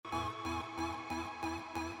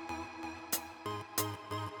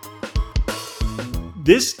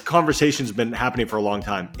this conversation's been happening for a long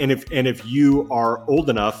time, and if you are old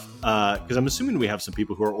enough, because I'm assuming we have some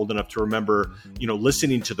people who are old enough to remember,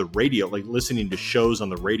 listening to the radio, like listening to shows on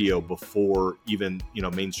the radio before even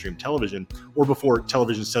mainstream television, or before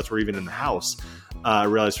television sets were even in the house. I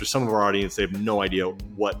realize for some of our audience, they have no idea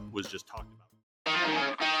what was just talked about.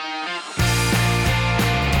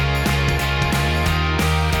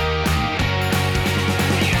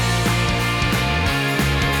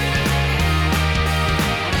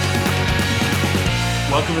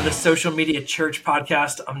 Welcome to the Social Media Church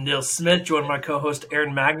podcast. I'm Neil Smith, joined by my co-host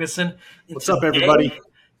Aaron Magnuson. What's up, everybody?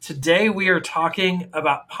 Today we are talking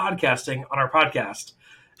about podcasting on our podcast.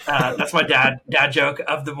 That's my dad joke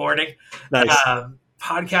of the morning. Nice.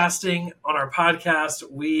 Podcasting on our podcast.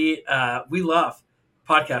 We love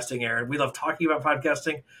podcasting, Aaron. We love talking about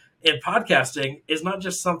podcasting. And podcasting is not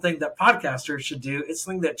just something that podcasters should do. It's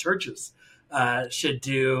something that churches should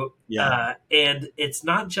do. Yeah. And it's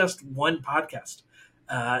not just one podcast.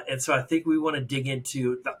 And so I think we want to dig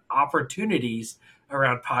into the opportunities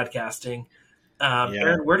around podcasting.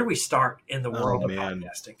 Aaron, where do we start in the world of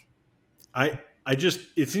podcasting?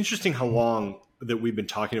 It's interesting how long that we've been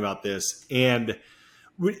talking about this. And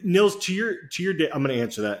Nils, to your day, I'm going to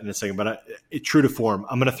answer that in a second, but true to form,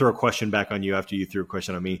 I'm going to throw a question back on you after you threw a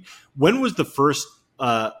question on me. When was the first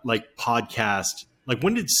podcast? Like,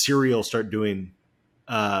 when did Serial start doing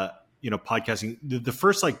podcasting? The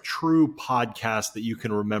first true podcast that you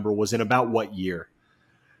can remember was in about what year?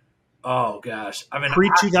 Oh gosh. I mean,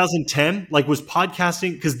 pre-2010, was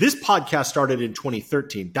podcasting, because this podcast started in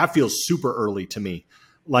 2013. That feels super early to me.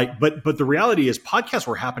 But the reality is podcasts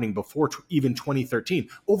were happening before even 2013,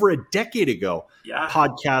 over a decade ago. Yeah.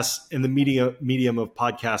 Podcasts and the medium of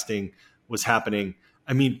podcasting was happening.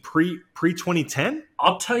 I mean, pre 2010.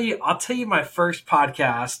 I'll tell you my first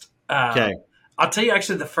podcast. Okay. I'll tell you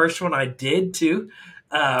actually the first one I did too,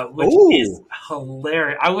 which is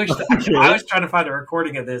hilarious. I was trying to find a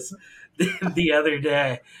recording of this the other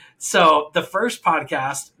day. So the first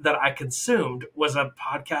podcast that I consumed was a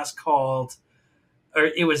podcast called,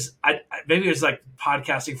 maybe it was like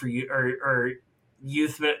podcasting for you or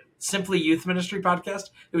simply youth ministry podcast.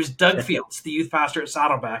 It was Doug Fields, the youth pastor at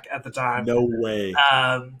Saddleback at the time. No way.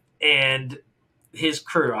 And his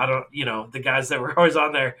crew. I don't, the guys that were always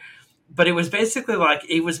on there. But it was basically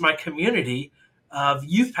it was my community of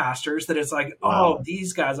youth pastors that it's like, wow. Oh,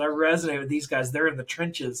 these guys, I resonate with these guys. They're in the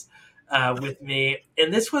trenches with me.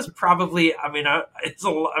 And this was probably, it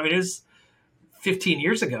was 15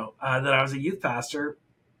 years ago that I was a youth pastor.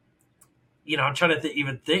 I'm trying to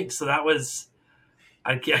even think. So that was,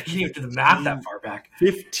 I can't even do the math that far back.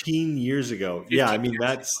 15 years ago. Yeah,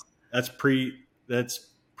 that's pre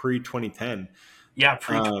 2010. Yeah,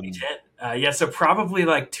 pre 2010. So probably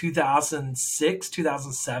 2006,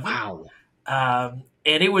 2007. Wow. And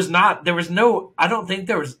it was not. There was no. I don't think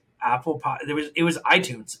there was Apple Pod. It was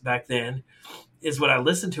iTunes back then, is what I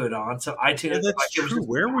listened to it on. So iTunes. Yeah, that's true.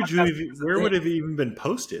 Where would it have even been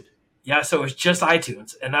posted? Yeah, so it was just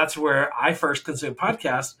iTunes, and that's where I first consumed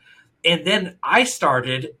podcasts. And then I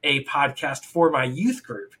started a podcast for my youth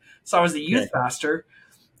group. So I was the youth pastor.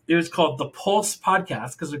 It was called the Pulse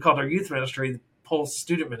Podcast because we called our youth ministry the Pulse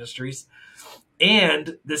Student Ministries.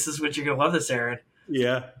 And this is what you're going to love this, Aaron.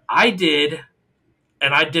 Yeah. I did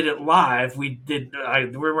it live. We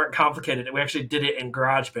weren't complicated. We actually did it in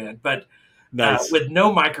GarageBand, but nice. With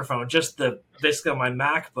no microphone, just basically on my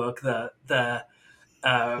MacBook, the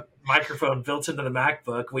microphone built into the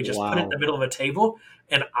MacBook. We just put it in the middle of a table,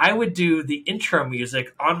 and I would do the intro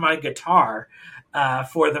music on my guitar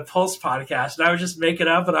for the Pulse Podcast. And I would just make it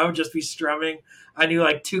up, and I would just be strumming. I knew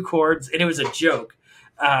 2 chords, and it was a joke.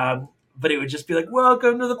 But it would just be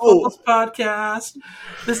welcome to the Pulse Podcast.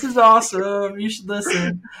 This is awesome. You should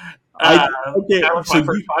listen. That was my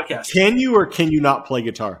first podcast. Can you or can you not play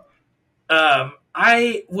guitar? So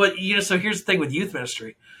here's the thing with youth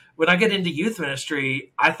ministry. When I get into youth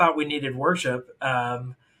ministry, I thought we needed worship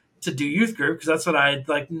to do youth group because that's what I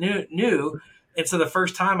knew. And so the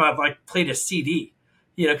first time I played a CD,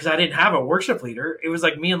 because I didn't have a worship leader. It was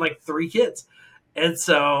me and 3 kids. And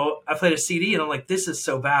so I played a CD and I'm like, this is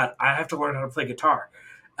so bad. I have to learn how to play guitar.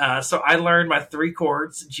 So I learned my 3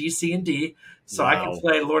 chords, G, C, and D. So I can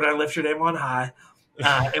play Lord, I Lift Your Name on High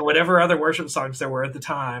and whatever other worship songs there were at the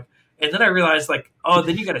time. And then I realized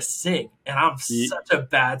then you got to sing. And I'm such a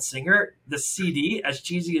bad singer. The CD, as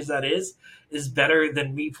cheesy as that is better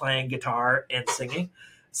than me playing guitar and singing.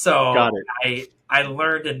 So I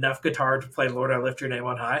learned enough guitar to play Lord, I Lift Your Name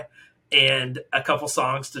on High and a couple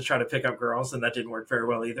songs to try to pick up girls. And that didn't work very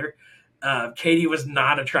well either. Katie was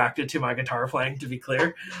not attracted to my guitar playing, to be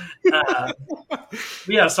clear.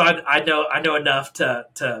 Yeah, so I know enough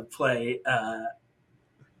to play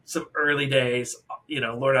some early days.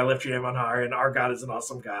 Lord, I lift your name on high, and our God is an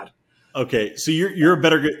awesome God. Okay, so you're a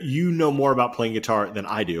better, you know more about playing guitar than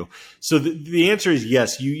I do. So the answer is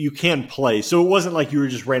yes, you can play. So it wasn't like you were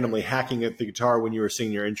just randomly hacking at the guitar when you were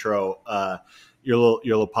singing your intro, your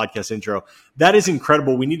little podcast intro. That is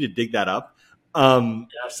incredible. We need to dig that up.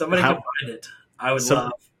 If somebody can find it, I would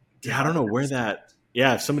love. I don't know where that.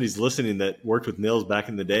 Yeah, if somebody's listening that worked with Nils back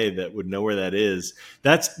in the day that would know where that is,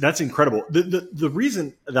 that's incredible. The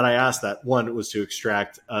reason that I asked that, one, was to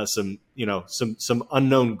extract some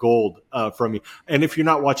unknown gold from you. And if you're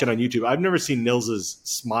not watching on YouTube, I've never seen Nils's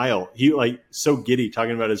smile. He so giddy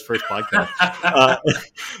talking about his first podcast,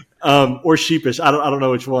 or sheepish. I don't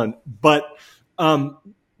know which one, but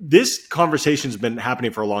this conversation's been happening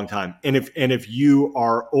for a long time. And if you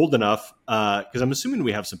are old enough, because I'm assuming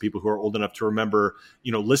we have some people who are old enough to remember,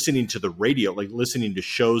 listening to the radio, like listening to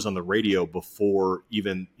shows on the radio before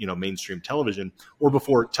even, mainstream television, or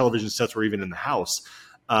before television sets were even in the house.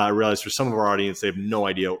 I realize for some of our audience, they have no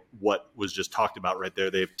idea what was just talked about right there.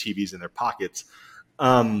 They have TVs in their pockets.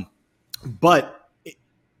 But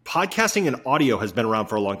podcasting and audio has been around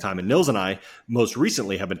for a long time. And Nils and I most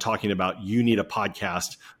recently have been talking about you need a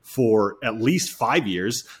podcast for at least 5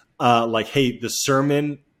 years. Hey, the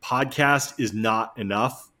sermon podcast is not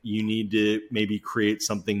enough. You need to maybe create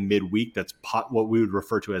something midweek that's what we would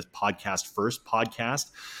refer to as podcast first podcast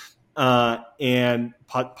and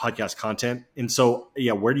podcast content. And so,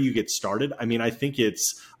 yeah, where do you get started? I mean, I think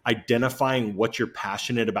it's identifying what you're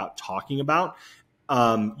passionate about talking about.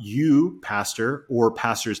 You, pastor, or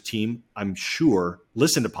pastor's team, I'm sure,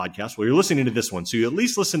 listen to podcasts. Well, you're listening to this one, so you at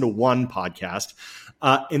least listen to one podcast.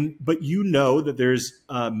 But you know that there's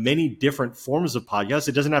many different forms of podcasts.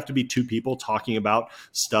 It doesn't have to be two people talking about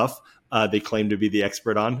stuff they claim to be the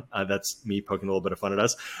expert on. That's me poking a little bit of fun at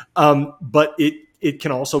us. But it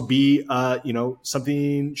can also be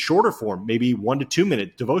something shorter form, maybe 1 to 2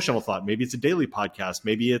 minute devotional thought. Maybe it's a daily podcast.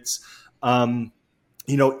 Maybe it's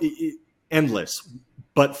endless,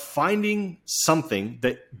 but finding something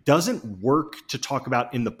that doesn't work to talk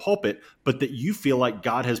about in the pulpit, but that you feel like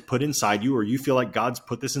God has put inside you, or you feel like God's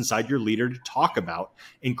put this inside your leader to talk about,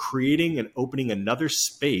 and creating and opening another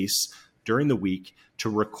space during the week to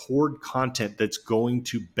record content that's going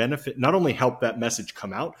to benefit, not only help that message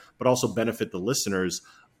come out, but also benefit the listeners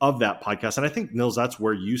of that podcast. And I think, Nils, that's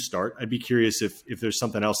where you start. I'd be curious if there's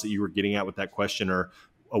something else that you were getting at with that question, or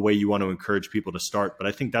a way you want to encourage people to start. But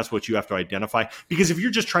I think that's what you have to identify, because if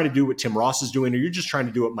you're just trying to do what Tim Ross is doing, or you're just trying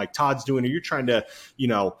to do what Mike Todd's doing, or you're trying to,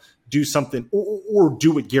 do something or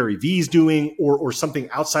do what Gary Vee's doing, or something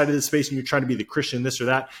outside of the space, and you're trying to be the Christian, this or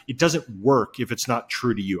that, it doesn't work if it's not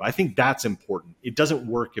true to you. I think that's important. It doesn't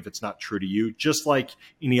work if it's not true to you, just like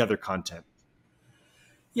any other content.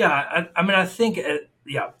 Yeah. I think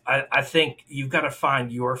you've got to find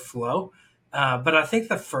your flow. But I think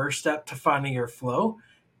the first step to finding your flow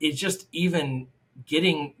is just even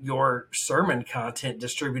getting your sermon content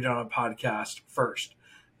distributed on a podcast first,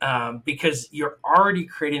 because you're already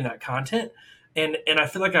creating that content. And I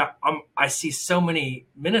feel like I see so many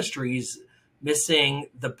ministries missing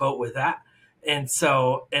the boat with that. And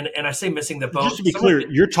so, and I say missing the boat. Just to be clear,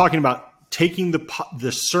 you're talking about taking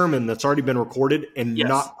the sermon that's already been recorded and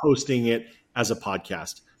not posting it as a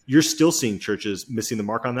podcast. You're still seeing churches missing the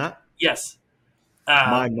mark on that? Yes.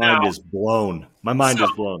 My mind is blown. My mind is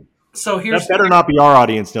blown. So here's that better not be our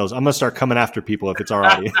audience, Nils. I'm going to start coming after people if it's our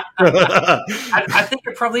audience. I think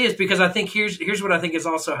it probably is, because I think here's what I think is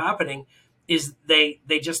also happening is they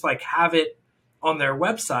just like have it on their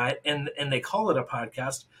website and they call it a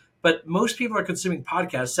podcast. But most people are consuming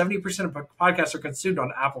podcasts. 70% of podcasts are consumed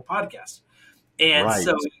on Apple Podcasts. And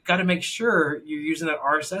so you got to make sure you're using that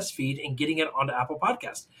RSS feed and getting it onto Apple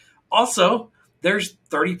Podcasts. Also, there's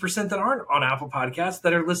 30% that aren't on Apple Podcasts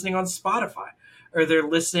that are listening on Spotify, or they're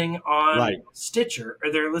listening on Stitcher,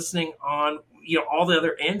 or they're listening on all the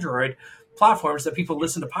other Android platforms that people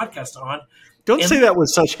listen to podcasts on. Don't say that with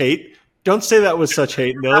such hate. Don't say that with such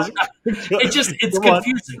hate, Nils. It's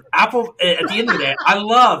confusing. Apple, at the end of the day,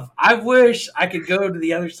 I wish I could go to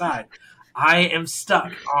the other side. I am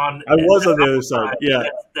stuck on. I was on the other side. Yeah,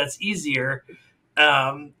 that's easier.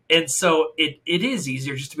 And so it is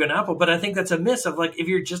easier just to be on Apple, but I think that's a miss of, like, if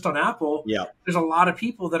you're just on Apple, there's a lot of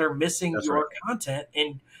people that are missing your content,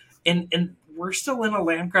 and we're still in a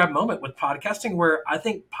land grab moment with podcasting, where I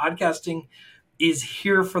think podcasting is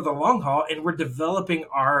here for the long haul, and we're developing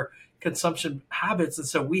our consumption habits. And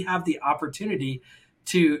so we have the opportunity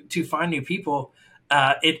to find new people.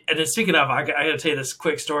 And speaking of, I got to tell you this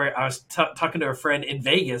quick story. I was talking to a friend in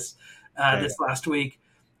Vegas this last week,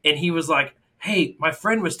 and he was like, "Hey, my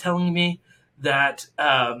friend was telling me that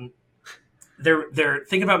they're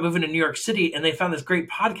thinking about moving to New York City, and they found this great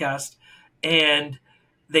podcast, and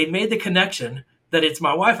they made the connection that it's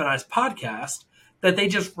my wife and I's podcast that they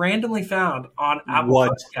just randomly found on Apple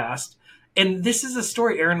Podcast." And this is a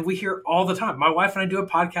story, Aaron, we hear all the time. My wife and I do a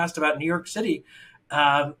podcast about New York City.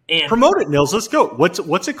 And promote it, Nils. Let's go.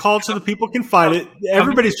 What's it called so the people can find it?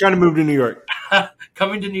 Everybody's trying to move to New York.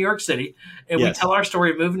 Coming to New York City. And we tell our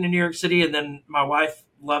story of moving to New York City. And then my wife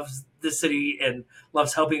loves this city and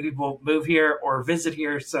loves helping people move here or visit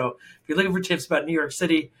here. So if you're looking for tips about New York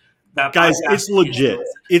City, guys, it's legit.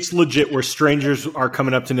 It's legit where strangers are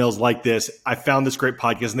coming up to Nils like this. I found this great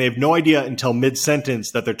podcast, and they have no idea until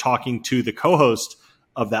mid-sentence that they're talking to the co-host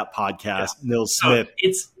of that podcast, Nils Smith.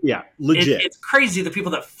 It's legit. It's crazy the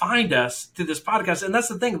people that find us through this podcast. And that's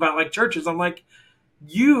the thing about like churches. I'm like,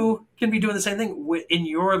 you can be doing the same thing in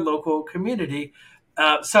your local community.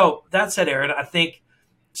 So that said, Aaron, I think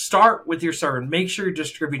start with your sermon. Make sure you're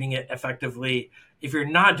distributing it effectively. If you're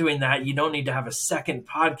not doing that, you don't need to have a second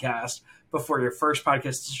podcast before your first podcast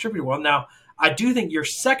is distributed well. Now, I do think your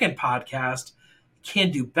second podcast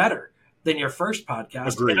can do better than your first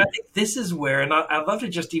podcast. Agreed. And I think this is where, and I'd love to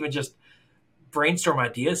just brainstorm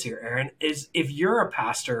ideas here, Aaron, is if you're a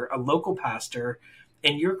pastor, a local pastor,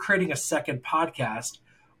 and you're creating a second podcast,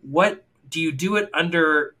 what do you do it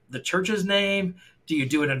under the church's name? Do you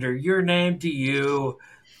do it under your name? Do you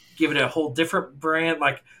give it a whole different brand?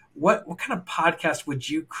 Like what kind of podcast would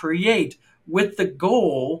you create with the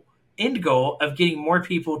end goal of getting more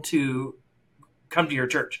people to come to your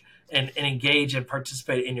church and engage and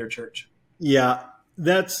participate in your church? Yeah,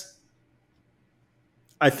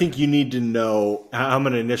 I think you need to know. I'm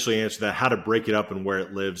going to initially answer that, how to break it up and where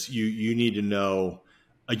it lives. You need to know,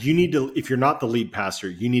 if you're not the lead pastor,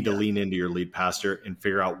 you need to lean into your lead pastor and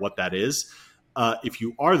figure out what that is. If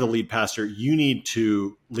you are the lead pastor, you need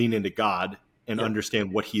to lean into God and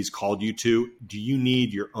understand what he's called you to. Do you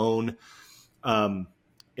need your own, and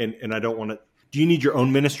I don't want to, do you need your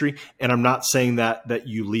own ministry? And I'm not saying that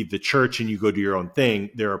you leave the church and you go do your own thing.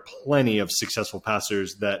 There are plenty of successful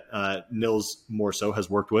pastors that Nils more so has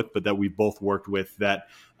worked with, but that we've both worked with that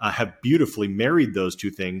have beautifully married those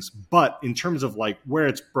two things. But in terms of like where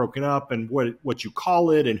it's broken up and what you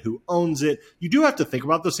call it and who owns it, you do have to think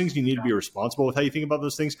about those things. You need to be responsible with how you think about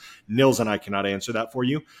those things. Nils and I cannot answer that for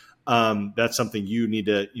you. That's something you need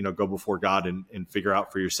to, go before God and figure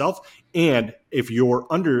out for yourself. And if you're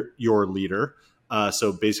under your leader,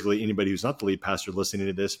 so basically anybody who's not the lead pastor listening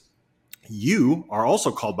to this, you are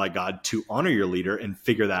also called by God to honor your leader and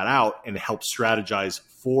figure that out and help strategize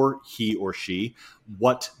for he or she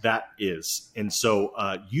what that is. And so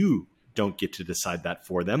you don't get to decide that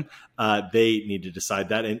for them. They need to decide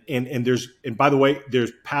that. And by the way,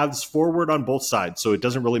 there's paths forward on both sides. So it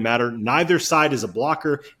doesn't really matter. Neither side is a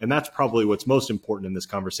blocker. And that's probably what's most important in this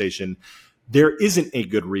conversation. There isn't a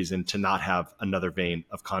good reason to not have another vein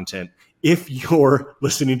of content. If you're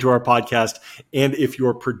listening to our podcast and if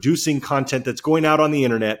you're producing content that's going out on the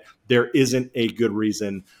internet, there isn't a good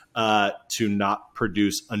reason to not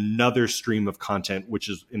produce another stream of content, which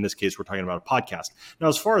is, in this case, we're talking about a podcast. Now,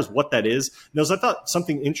 as far as what that is, Nils, I thought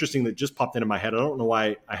something interesting that just popped into my head. I don't know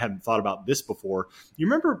why I hadn't thought about this before. You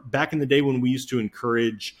remember back in the day when we used to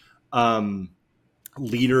encourage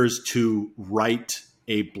leaders to write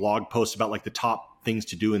a blog post about like the top things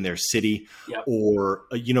to do in their city, or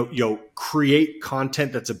create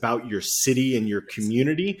content that's about your city and your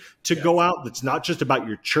community to go out. That's not just about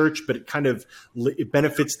your church, but it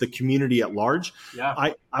benefits the community at large.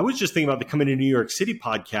 I was just thinking about the Coming to New York City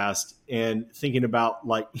podcast and thinking about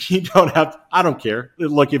like, I don't care.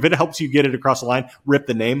 Look, if it helps you get it across the line, rip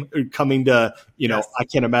the name. Coming to, I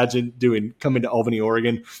can't imagine coming to Albany,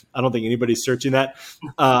 Oregon. I don't think anybody's searching that.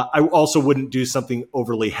 I also wouldn't do something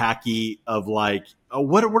overly hacky of like,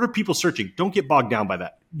 what are people searching? Don't get bogged down by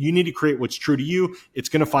that. You need to create what's true to you. It's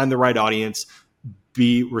going to find the right audience.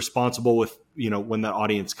 Be responsible with, when that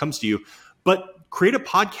audience comes to you. But create a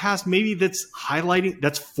podcast maybe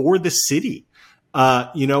that's for the city.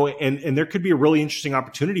 And there could be a really interesting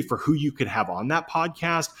opportunity for who you could have on that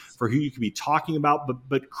podcast, for who you could be talking about,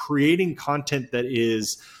 but creating content that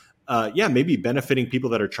is, maybe benefiting people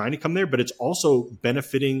that are trying to come there, but it's also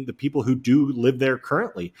benefiting the people who do live there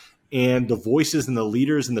currently and the voices and the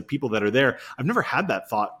leaders and the people that are there. I've never had that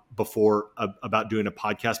thought before about doing a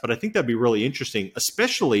podcast, but I think that'd be really interesting,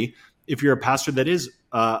 especially if you're a pastor that is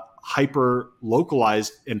hyper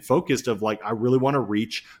localized and focused of like, I really want to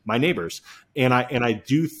reach my neighbors. And I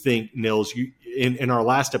do think, Nils, in our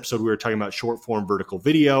last episode, we were talking about short form vertical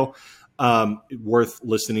video, worth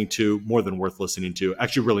listening to, more than worth listening to,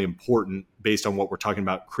 actually really important based on what we're talking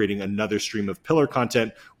about, creating another stream of pillar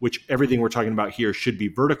content, which everything we're talking about here should be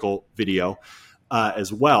vertical video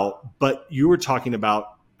as well. But you were talking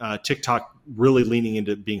about TikTok really leaning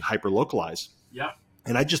into being hyper localized. Yeah.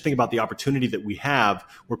 And I just think about the opportunity that we have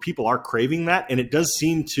where people are craving that. And it does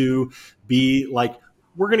seem to be like,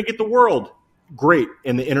 we're going to get the world. Great.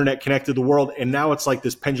 And the internet connected the world. And now it's like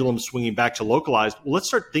this pendulum swinging back to localized. Well, let's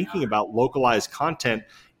start thinking about localized content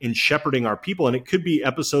and shepherding our people. And it could be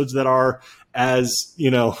episodes that are as,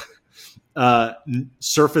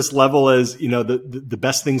 surface level as, the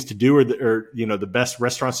best things to do or the best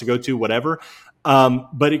restaurants to go to, whatever.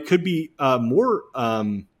 But it could be more,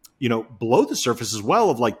 below the surface as well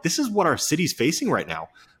of like, this is what our city's facing right now.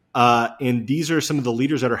 And these are some of the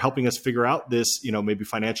leaders that are helping us figure out this, maybe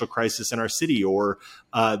financial crisis in our city, or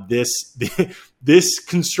this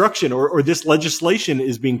construction or this legislation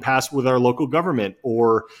is being passed with our local government,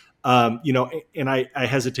 or, and I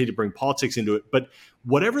hesitate to bring politics into it, but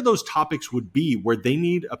whatever those topics would be where they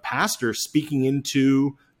need a pastor speaking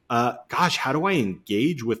into, how do I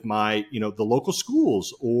engage with my, the local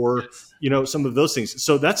schools or, some of those things.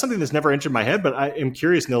 So that's something that's never entered my head, but I am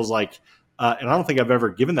curious, Nils, and I don't think I've ever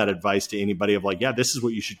given that advice to anybody of like, yeah, this is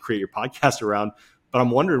what you should create your podcast around. But I'm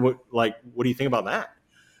wondering what do you think about that?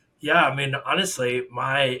 Yeah. I mean, honestly,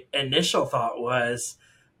 my initial thought was,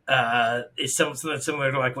 is something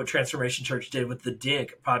similar to like what Transformation Church did with the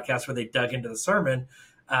Dig podcast, where they dug into the sermon,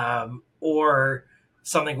 or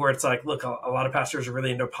something where it's like, look, a lot of pastors are really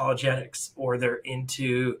into apologetics, or they're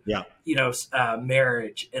into,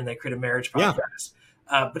 marriage, and they create a marriage podcast.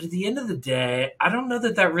 Yeah. But at the end of the day, I don't know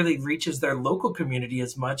that really reaches their local community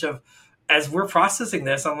as much as we're processing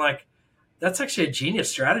this. I'm like, that's actually a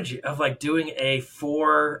genius strategy of like doing a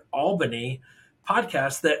for Albany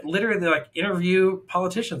podcast that literally like interview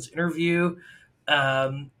politicians, interview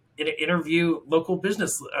local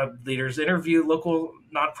business leaders, interview local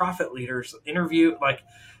nonprofit leaders,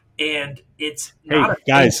 and it's not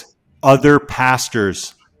other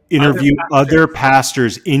pastors. Interview other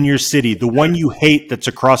pastors in your city. The one you hate that's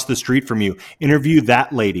across the street from you. Interview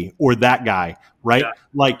that lady or that guy, right? Yeah.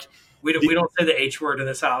 Like we don't say the H word in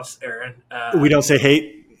this house, Aaron. We don't say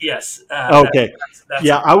hate? Yes. Okay. That's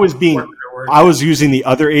I was using the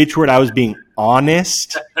other H word. I was being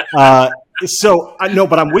honest. So I know,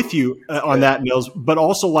 but I'm with you on that, Nils. But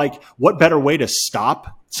also, like, what better way to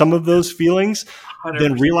stop some of those feelings 100%.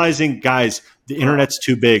 Than realizing, guys, the internet's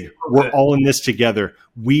too big. We're all in this together.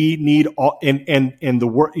 We need all, and the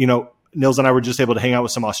work. Nils and I were just able to hang out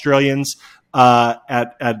with some Australians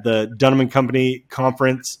at the Dunham and Company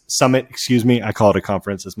conference summit. Excuse me, I call it a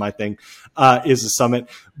conference. It's my thing. Is a summit,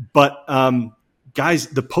 but. Guys,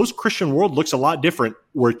 the post-Christian world looks a lot different,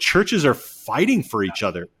 where churches are fighting for each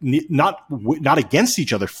other, not against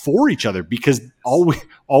each other, for each other, because all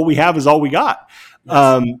we have is all we got.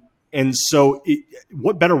 Yes. And so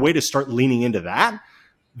what better way to start leaning into that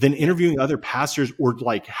than interviewing other pastors, or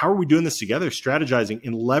like, how are we doing this together, strategizing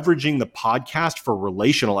and leveraging the podcast for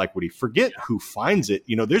relational equity? Forget who finds it.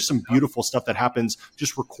 There's some beautiful stuff that happens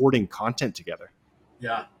just recording content together.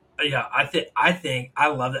 Yeah. Yeah. I think I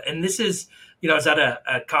love it. And this is, I was at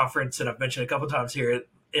a conference that I've mentioned a couple of times here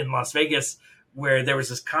in Las Vegas, where there was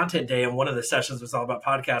this content day, and one of the sessions was all about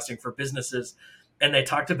podcasting for businesses. And they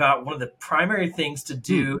talked about one of the primary things to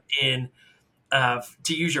do to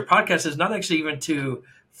use your podcast is not actually even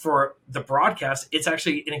for the broadcast. It's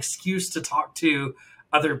actually an excuse to talk to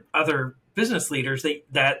other business leaders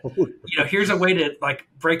that here's a way to like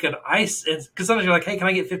break an ice. And because sometimes you're like, hey, can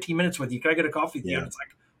I get 15 minutes with you? Can I get a coffee with you? And it's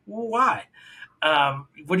like, well, why?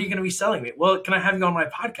 What are you going to be selling me? Well, can I have you on my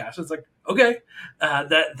podcast? It's like, okay,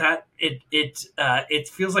 it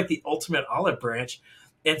feels like the ultimate olive branch.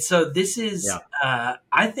 And so this is,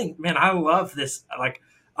 I think, man, I love this. Like,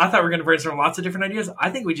 I thought we were going to brainstorm lots of different ideas. I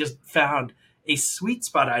think we just found a sweet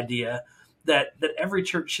spot idea that every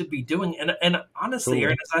church should be doing. And honestly,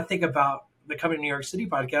 Aaron, as I think about the Coming New York City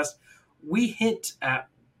podcast, we hint at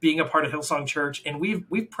being a part of Hillsong Church, and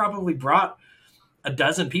we've probably brought a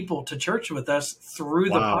dozen people to church with us through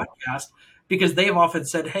the podcast, because they've often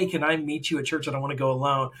said, hey, can I meet you at church? I don't want to go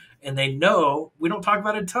alone. And they know, we don't talk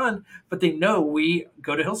about it a ton, but they know we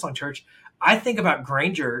go to Hillsong Church. I think about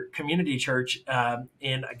Granger Community Church I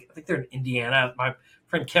think they're in Indiana. My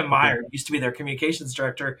friend Kim Meyer used to be their communications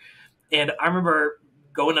director. And I remember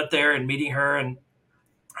going up there and meeting her, and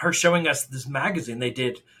her showing us this magazine they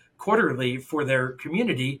did quarterly for their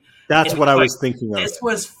community. That's what I was thinking of. This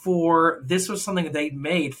was something that they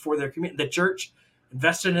made for their community. The church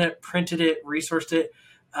invested in it, printed it, resourced it.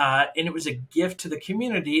 and it was a gift to the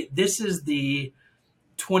community. This is the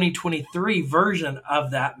 2023 version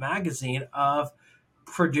of that magazine of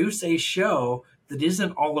produce a show that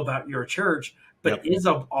isn't all about your church, but is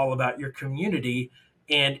all about your community.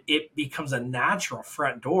 And it becomes a natural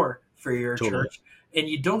front door for your church. And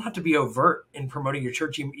you don't have to be overt in promoting your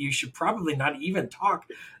church. You should probably not even talk,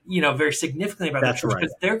 very significantly about the church,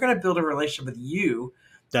 because they're going to build a relationship with you.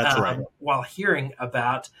 That's right. While hearing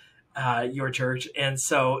about your church. And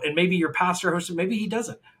maybe your pastor hosts it, maybe he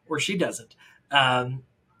doesn't or she doesn't. I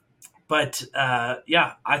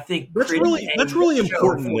think that's really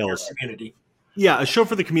important, Nils. Community. Yeah, a show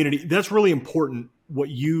for the community. That's really important what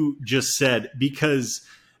you just said, because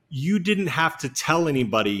you didn't have to tell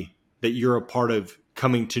anybody that you're a part of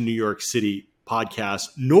Coming to New York City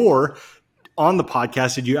podcast, nor on the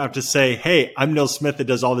podcast did you have to say, hey, I'm Nils Smith that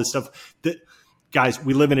does all this stuff. Guys,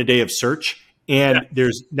 we live in a day of search, and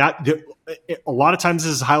there's not a lot of times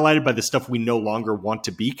this is highlighted by the stuff we no longer want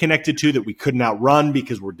to be connected to, that we couldn't outrun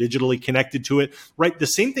because we're digitally connected to it, right? The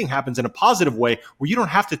same thing happens in a positive way where you don't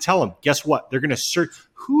have to tell them. Guess what? They're going to search.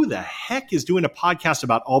 Who the heck is doing a podcast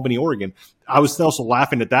about Albany, Oregon? I was also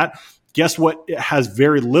laughing at that. Guess what? It has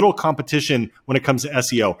very little competition when it comes to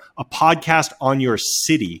SEO. A podcast on your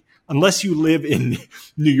city. Unless you live in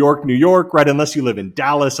New York, right? Unless you live in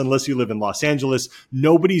Dallas, unless you live in Los Angeles,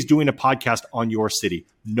 nobody's doing a podcast on your city.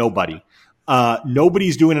 Nobody.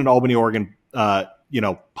 Nobody's doing an Albany, Oregon,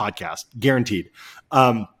 podcast, guaranteed.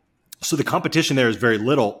 So the competition there is very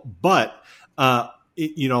little. But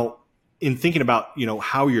in thinking about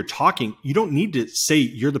how you're talking, you don't need to say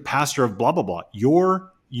you're the pastor of blah blah blah. You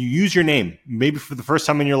use your name. Maybe for the first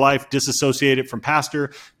time in your life, disassociate it from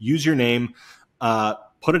pastor. Use your name.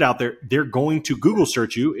 Put it out there. They're going to Google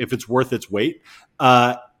search you if it's worth its weight.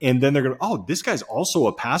 And then they're going to, oh, this guy's also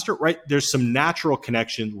a pastor, right? There's some natural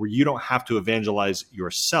connection where you don't have to evangelize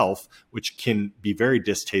yourself, which can be very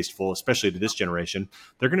distasteful, especially to this generation.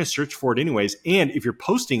 They're going to search for it anyways. And if you're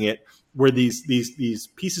posting it where these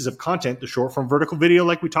pieces of content, the short form vertical video,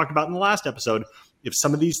 like we talked about in the last episode, if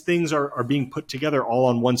some of these things are being put together all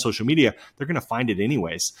on one social media, they're going to find it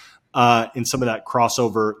anyways in some of that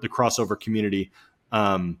the crossover community.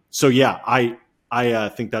 I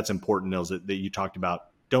think that's important, Nils, that you talked about.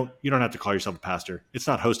 You don't have to call yourself a pastor. It's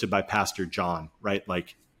not hosted by Pastor John, right?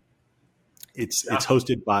 Like it's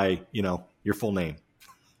hosted by, your full name.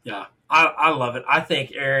 Yeah. I love it. I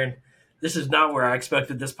think, Aaron, this is not where I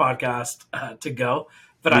expected this podcast to go,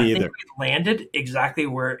 but I think we landed exactly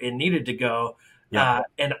where it needed to go. Yeah.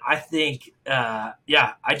 And I think, I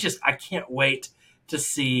can't wait to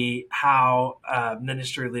see how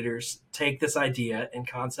ministry leaders take this idea and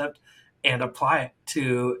concept and apply it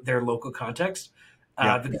to their local context.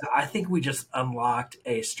 Because I think we just unlocked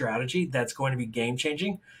a strategy that's going to be game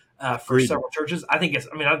changing for several churches.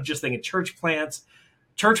 I'm just thinking church plants,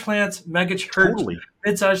 mega church,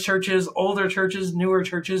 mid-sized churches, older churches, newer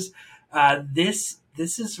churches. This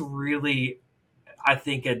is really, I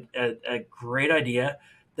think, a great idea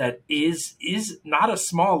that is not a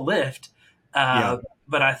small lift,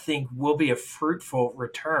 but I think will be a fruitful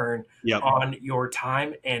return on your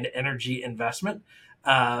time and energy investment.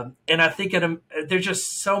 And I think there's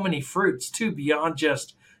just so many fruits too, beyond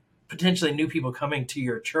just potentially new people coming to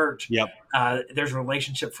your church. There's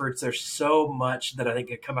relationship fruits. There's so much that I think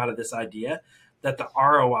could come out of this idea that the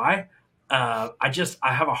ROI, I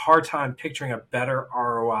have a hard time picturing a better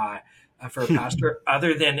ROI for a pastor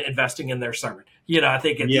other than investing in their sermon. I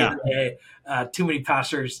think at the end of the day, too many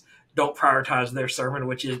pastors don't prioritize their sermon,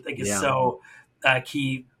 which is so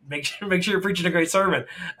key. Make sure you're preaching a great sermon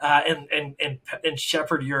and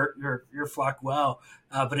shepherd your flock well.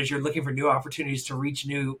 But as you're looking for new opportunities to reach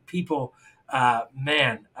new people,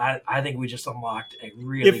 I think we just unlocked a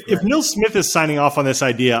really. If Nils Smith is signing off on this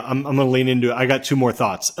idea, I'm going to lean into it. I got two more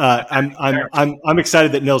thoughts. I'm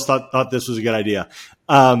excited that Nils thought this was a good idea.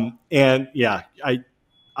 I've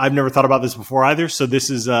never thought about this before either. So this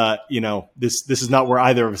is this is not where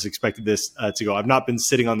either of us expected this to go. I've not been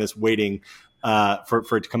sitting on this waiting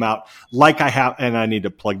for it to come out like I have, and I need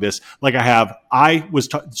to plug this. Like I have,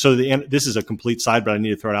 this is a complete side, but I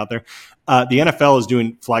need to throw it out there. The NFL is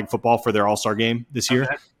doing flag football for their All-Star game this year.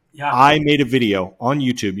 Okay. Yeah. I made a video on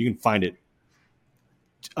YouTube. You can find it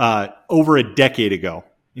over a decade ago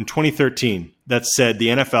in 2013 that said the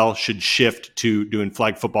NFL should shift to doing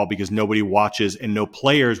flag football because nobody watches and no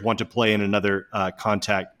players want to play in another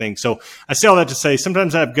contact thing. So I say all that to say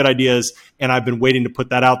sometimes I have good ideas, and I've been waiting to put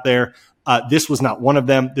that out there. This was not one of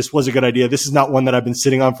them. This was a good idea. This is not one that I've been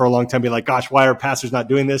sitting on for a long time, being like, gosh, why are pastors not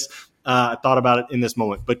doing this? I thought about it in this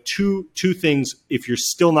moment. But two things, if you're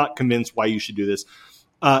still not convinced why you should do this.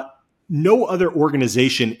 no other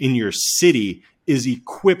organization in your city is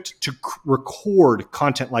equipped to record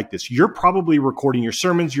content like this. You're probably recording your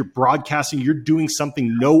sermons, you're broadcasting, you're doing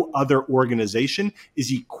something no other organization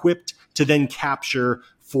is equipped to then capture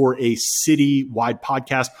for a city-wide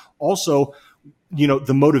podcast. Also,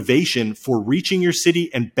 the motivation for reaching your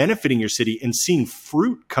city and benefiting your city and seeing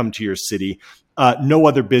fruit come to your city. No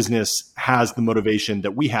other business has the motivation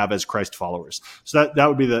that we have as Christ followers. So that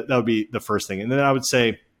would be the first thing. And then I would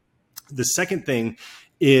say the second thing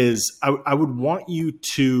is I would want you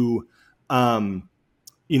to,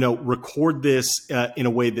 record this in a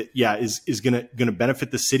way that, is going to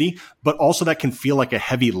benefit the city, but also that can feel like a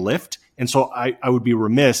heavy lift. And so I would be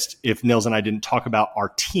remiss if Nils and I didn't talk about our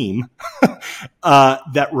team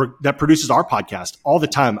that produces our podcast all the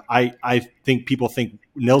time. I think people think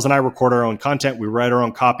Nils and I record our own content. We write our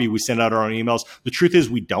own copy. We send out our own emails. The truth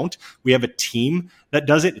is we don't. We have a team that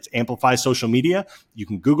does it. It's Amplify Social Media. You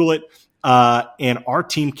can Google it. And our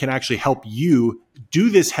team can actually help you do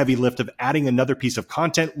this heavy lift of adding another piece of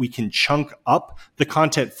content. We can chunk up the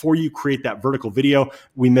content for you, create that vertical video.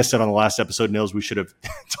 We missed it on the last episode, Nils. We should have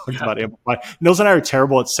talked about Amplify. Nils and I are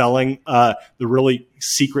terrible at selling the really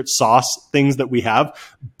secret sauce things that we have,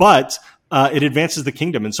 but it advances the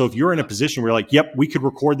kingdom. And so if you're in a position where you're like, yep, we could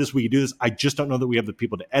record this, we could do this. I just don't know that we have the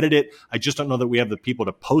people to edit it. I just don't know that we have the people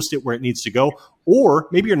to post it where it needs to go. Or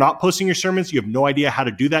maybe you're not posting your sermons. You have no idea how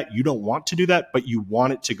to do that. You don't want to do that, but you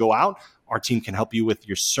want it to go out. Our team can help you with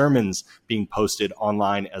your sermons being posted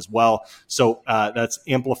online as well. So that's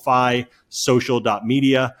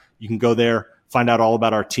amplifysocial.media. You can go there, find out all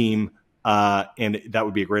about our team, and that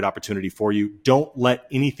would be a great opportunity for you. Don't let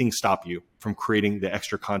anything stop you from creating the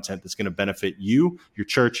extra content that's going to benefit you, your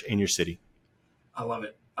church, and your city. I love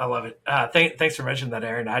it. Thanks for mentioning that,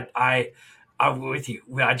 Aaron. I'm with you.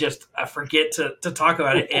 I forget to talk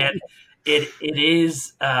about it, and it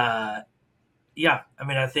is. I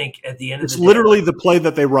think at the end of the day, it's literally the play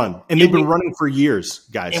that they run, and they've been running for years,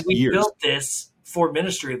 guys. And we built this for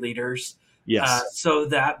ministry leaders. Yes. So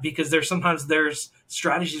that because there's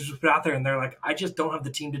strategies we put out there, and they're like, I just don't have the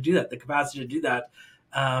team to do that, the capacity to do that.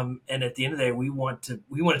 And at the end of the day, we want to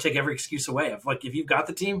take every excuse away of like, if you've got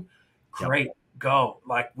the team, great, go.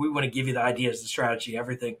 Like, we want to give you the ideas, the strategy,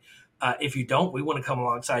 everything. If you don't, we want to come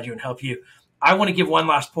alongside you and help you. I want to give one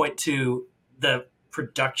last point to the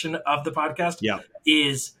production of the podcast.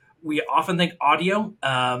 Is we often think audio,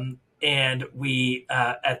 and we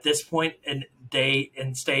at this point and day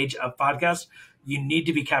and stage of podcast, you need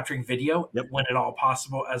to be capturing video when at all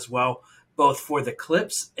possible as well, both for the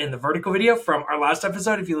clips and the vertical video from our last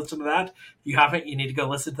episode. If you listen to that, if you haven't, you need to go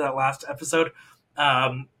listen to that last episode.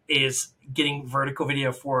 Is getting vertical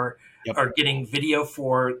video for or getting video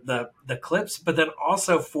for the clips, but then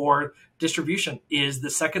also for distribution. Is the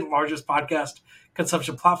second largest podcast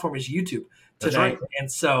consumption platform is YouTube today. Right.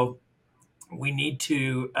 And so we need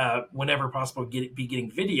to, whenever possible, be getting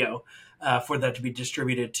video for that to be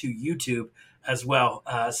distributed to YouTube as well.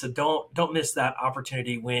 So don't miss that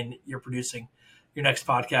opportunity when you're producing your next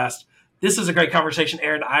podcast. This is a great conversation,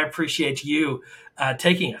 Aaron. I appreciate you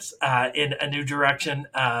taking us in a new direction,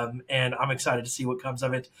 and I'm excited to see what comes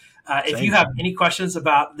of it. If you have any questions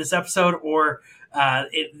about this episode, or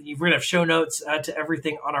we're going to have show notes to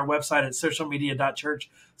everything on our website at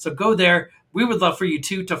socialmedia.church. So go there. We would love for you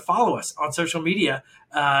to follow us on social media.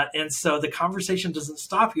 And so the conversation doesn't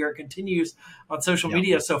stop here. It continues on social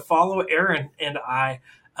media. So follow Aaron and I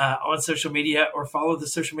on social media, or follow the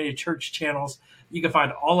Social Media Church channels. You can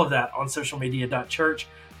find all of that on socialmedia.church.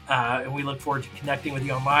 And we look forward to connecting with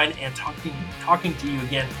you online and talking to you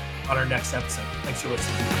again on our next episode. Thanks for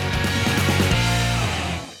listening.